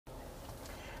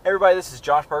Everybody, this is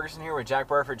Josh Ferguson here with Jack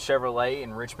Burford Chevrolet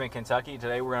in Richmond, Kentucky.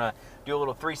 Today we're going to do a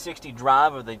little 360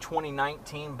 drive of the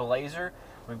 2019 Blazer.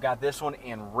 We've got this one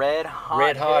in red hot.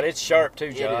 Red hot. It's sharp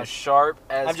too, Josh. It is sharp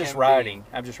as I'm just riding.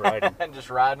 I'm just riding. Just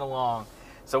riding along.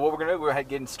 So what we're going to do, we're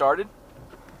getting started.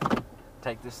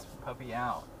 Take this puppy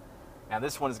out. Now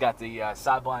this one's got the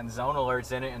side blind zone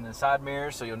alerts in it and the side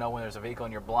mirrors, so you'll know when there's a vehicle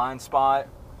in your blind spot.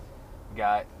 We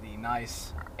got the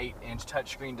nice 8-inch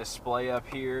touchscreen display up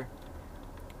here.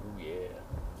 Oh yeah.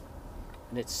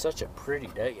 And it's such a pretty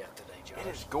day out today, Josh.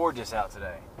 It is gorgeous out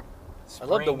today. I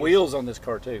love the wheels on this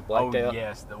car too, blacked out.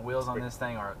 Yes, the wheels on this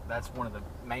thing that's one of the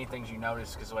main things you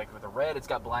notice, because like with the red, it's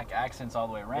got black accents all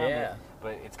the way around it,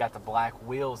 but it's got the black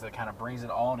wheels that kind of brings it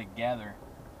all together.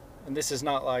 And this is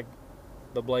not like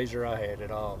the Blazer I had at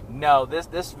all. No,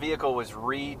 this vehicle was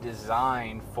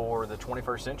redesigned for the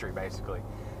 21st century, basically.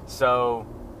 So,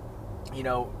 you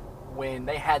know, when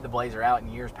they had the Blazer out in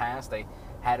years past, they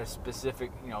had a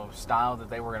specific, style that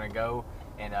they were going to go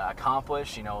and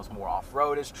accomplish. You know, it's more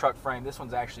off-roadish, truck frame. This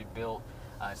one's actually built,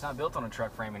 it's not built on a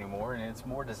truck frame anymore, and it's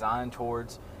more designed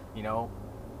towards, your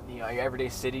everyday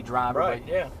city driver. Right,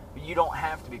 But you don't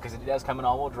have to be, because it does come in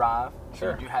all-wheel drive.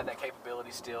 Sure. So you do have that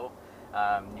capability still.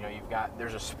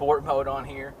 There's a sport mode on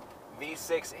here,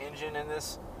 V6 engine in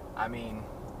this. I mean,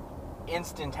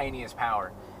 instantaneous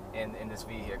power in this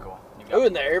vehicle. Oh,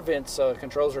 and the air vents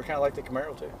controls are kind of like the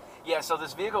Camaro too. Yeah, so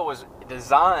this vehicle was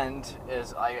designed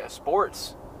as like a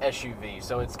sports SUV,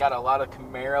 so it's got a lot of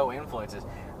Camaro influences.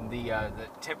 The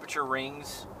temperature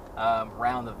rings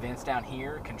around the vents down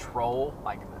here control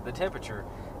like the temperature,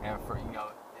 and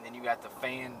and then you got the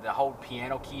fan, the whole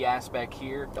piano key aspect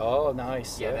here. Oh,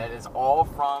 nice. Yeah, that is all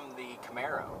from the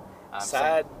Camaro.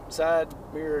 Side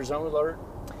mirror zone alert,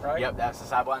 right? Yep, that's the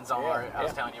side blind zone alert I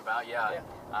was telling you about.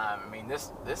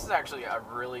 This is actually a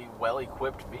really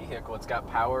well-equipped vehicle. It's got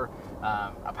power,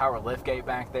 a power liftgate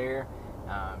back there.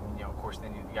 Of course,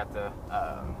 then you got the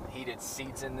heated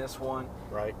seats in this one.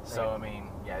 Right. So I mean,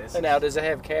 Now, does it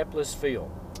have capless feel?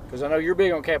 Because I know you're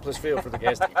big on capless feel for the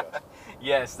gas tank.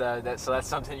 Yes, that's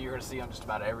something you're going to see on just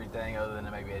about everything, other than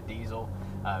maybe a diesel.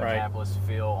 Capless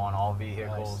feel on all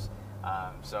vehicles.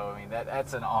 Nice. So I mean,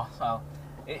 that's an awesome.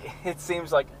 It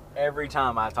seems like every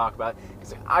time I talk about it,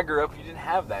 because I grew up, you didn't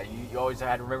have that. You always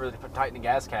had to remember to tighten the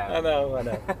gas cap. I know.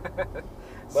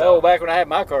 Well, back when I had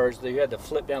my cars, you had to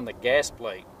flip down the gas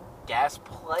plate. Gas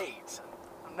plate?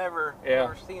 I've never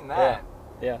seen Yeah. that.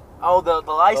 Yeah. Oh, the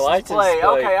license plate.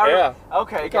 Okay,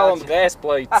 okay. We call them gas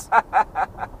plates.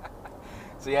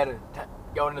 So you had to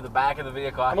go into the back of the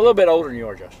vehicle. I'm a little bit older than you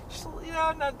are, Josh. Just,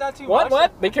 not too much.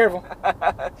 What? Be careful.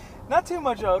 Not too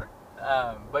much older.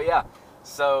 But yeah.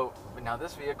 So, but now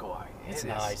this vehicle, it's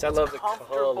nice. I love the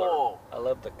color. I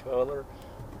love the color.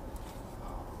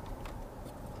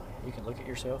 You can look at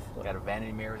yourself. Look. Got a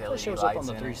vanity mirror with LED lights in it. It shows up on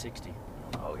the 360.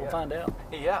 Oh, yeah. We'll find out.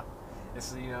 Yeah.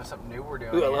 This is, something new we're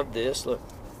doing. Ooh, I love this. Look.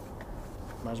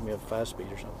 Reminds me of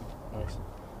 5-speed or something. Nice.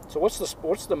 So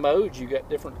what's the modes? You got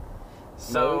different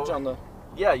modes on the...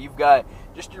 Yeah, you've got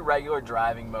just your regular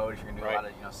driving mode if you're going to do a lot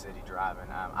of, city driving.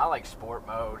 I like sport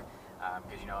mode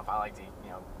because, if I like to,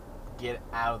 get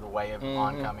out of the way of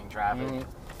oncoming traffic.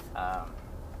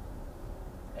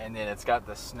 And then it's got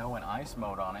the snow and ice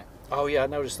mode on it. Oh yeah, I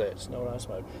noticed that, snow and ice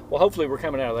mode. Well, hopefully we're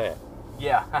coming out of that.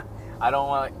 Yeah, I don't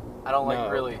like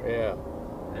really. Yeah.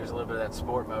 There's a little bit of that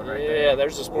sport mode right there. Yeah,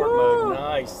 there's the sport mode.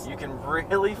 Nice. You can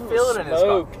really feel it in this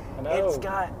car. I know. It's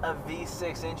got a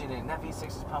V6 engine in it, and that V6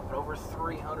 is pumping over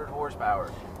 300 horsepower.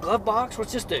 Glove box,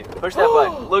 what's this do? Push that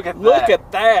button. Look at that. Look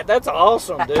at that. That's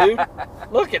awesome, dude.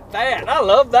 Look at that. I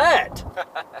love that.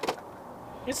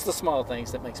 It's the small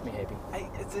things that makes me happy.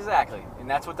 It's exactly, and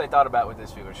that's what they thought about with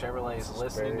this vehicle. Chevrolet is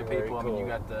listening to people. Cool. I mean, you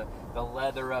got the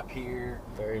leather up here.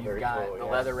 You've got the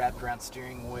leather wrapped around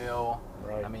steering wheel.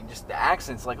 Right. I mean, just the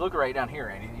accents. Like, look right down here,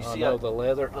 Andy. You see the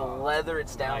leather. The leather.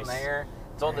 It's down there.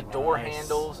 It's on the door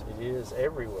handles. It is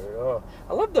everywhere. Oh,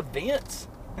 I love the vents.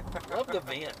 Love the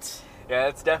vents. Yeah,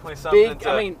 it's definitely something. Big.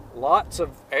 I mean, lots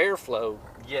of airflow.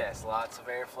 Yes, lots of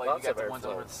airflow. Lots you got of the ones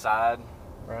airflow. over the side.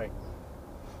 Right.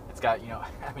 It's got,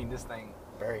 this thing.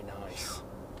 Very nice.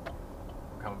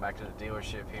 We're coming back to the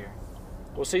dealership here.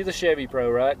 We'll see the Chevy Pro,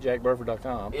 right?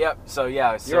 JackBurford.com. Yep. So,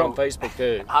 yeah. You're on Facebook,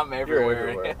 too. I'm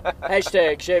everywhere. You're everywhere.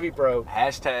 Hashtag Chevy Pro.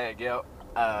 Hashtag, yep.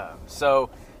 So,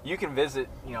 you can visit,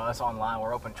 us online.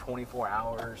 We're open 24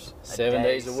 hours. 7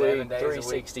 days a week,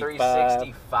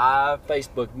 365.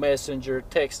 Facebook Messenger,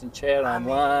 text and chat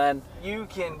online. You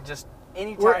can just,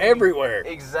 anytime. We're everywhere.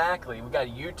 Exactly. We've got a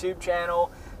YouTube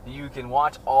channel. You can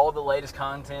watch all the latest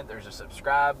content. There's a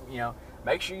subscribe,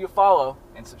 make sure you follow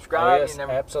and subscribe. Oh, yes,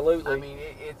 absolutely. I mean,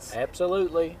 it's...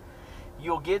 Absolutely.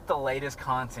 you'll get the latest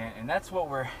content, and that's what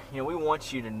we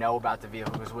want you to know about the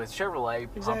vehicle, because with Chevrolet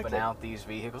pumping out these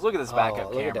vehicles. Look at this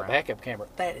backup camera. Look at that backup camera.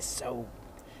 That is so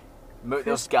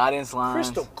those guidance lines,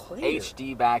 crystal clear.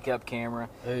 HD backup camera.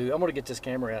 Ooh, I'm gonna get this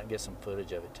camera out and get some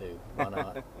footage of it too. Why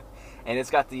not? And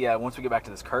it's got the once we get back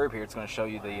to this curb here, it's going to show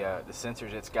you the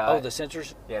sensors it's got. Oh, the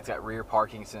sensors. Yeah, it's got rear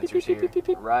parking sensors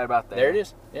here, right about there. There it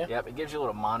is. Yeah. Yep. It gives you a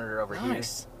little monitor over here.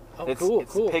 Nice. Oh, It's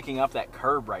cool. picking up that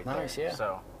curb right there. Nice. Yeah.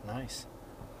 So. Nice.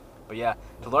 But yeah,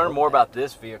 to learn more about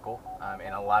this vehicle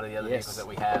and a lot of the other Yes. vehicles that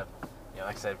we have,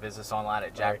 like I said, visit us online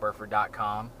at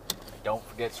jackburford.com. Don't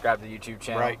forget to subscribe to the YouTube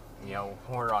channel. Right.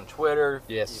 We're on Twitter,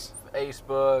 Yes.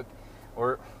 Facebook.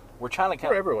 We're trying to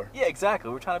We're everywhere. Yeah,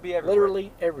 exactly. We're trying to be everywhere.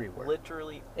 Literally everywhere.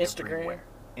 Literally Instagram. everywhere.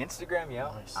 Instagram,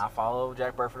 yeah. Nice. I follow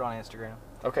Jack Burford on Instagram.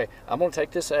 Okay, I'm gonna take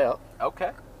this out.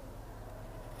 Okay.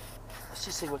 Let's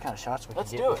just see what kind of shots we Let's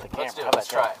can do get it. with the camera. Let's do it. How about Let's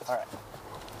try that? it. All right.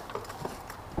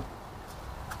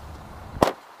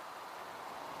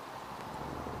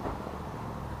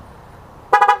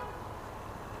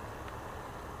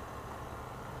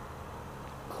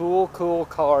 Cool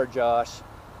car, Josh.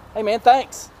 Hey man,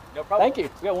 thanks. No problem. Thank you.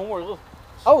 We got one more little.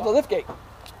 Oh, the lift gate.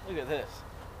 Look at this.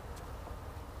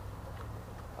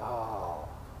 Oh,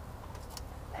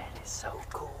 that is so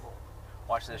cool.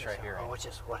 Watch this right here. Oh, what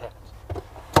happens?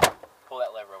 Pull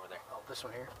that lever over there. Oh, this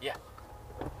one here. Yeah.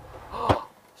 Oh,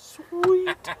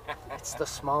 sweet. It's the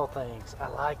small things. I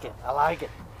like it.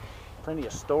 Plenty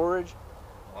of storage.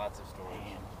 Lots of storage.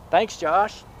 Man. Thanks,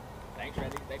 Josh. Thanks,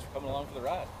 Randy. Thanks for coming along for the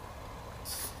ride.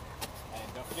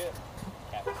 And don't forget,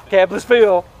 Capless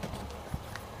Phil.